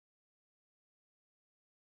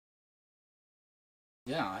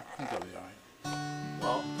Yeah, I think it'll be all right.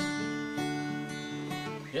 Well,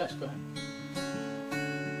 Yes, go ahead.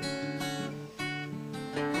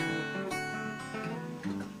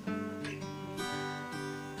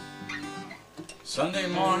 Sunday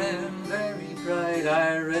morning, very bright,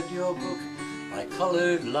 I read your book by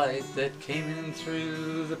colored light that came in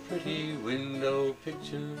through the pretty window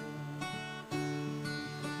picture.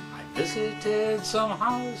 I visited some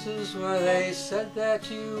houses where they said that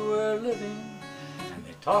you were living, and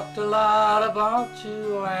they talked a lot about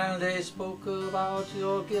you and they spoke about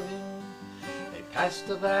your giving. They passed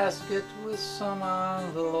a basket with some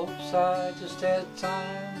envelopes. I just had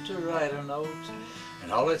time to write a note,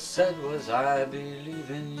 and all it said was, I believe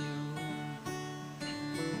in you.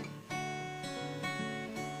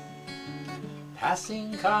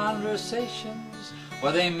 Passing conversations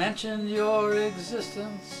where they mentioned your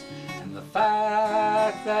existence and the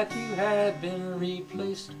fact that you had been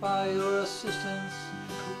replaced by your assistants.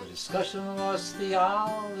 The discussion was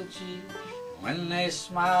theology. When they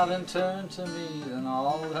smiled and turned to me, then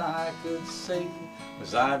all that I could say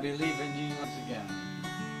was, I believe in you once again.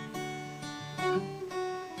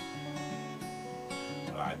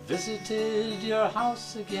 I visited your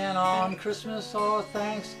house again on Christmas or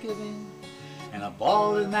Thanksgiving, and a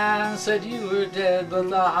bald man said you were dead, but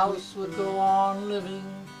the house would go on living.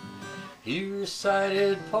 He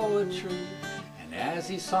recited poetry, and as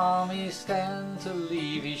he saw me stand to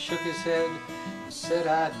leave, he shook his head and said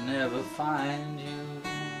I'd never find you.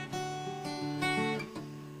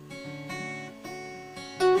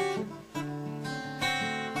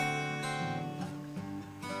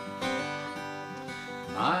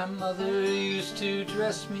 My mother used to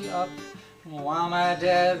dress me up while my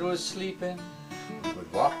dad was sleeping. We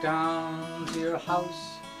would walk down to your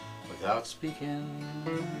house without speaking.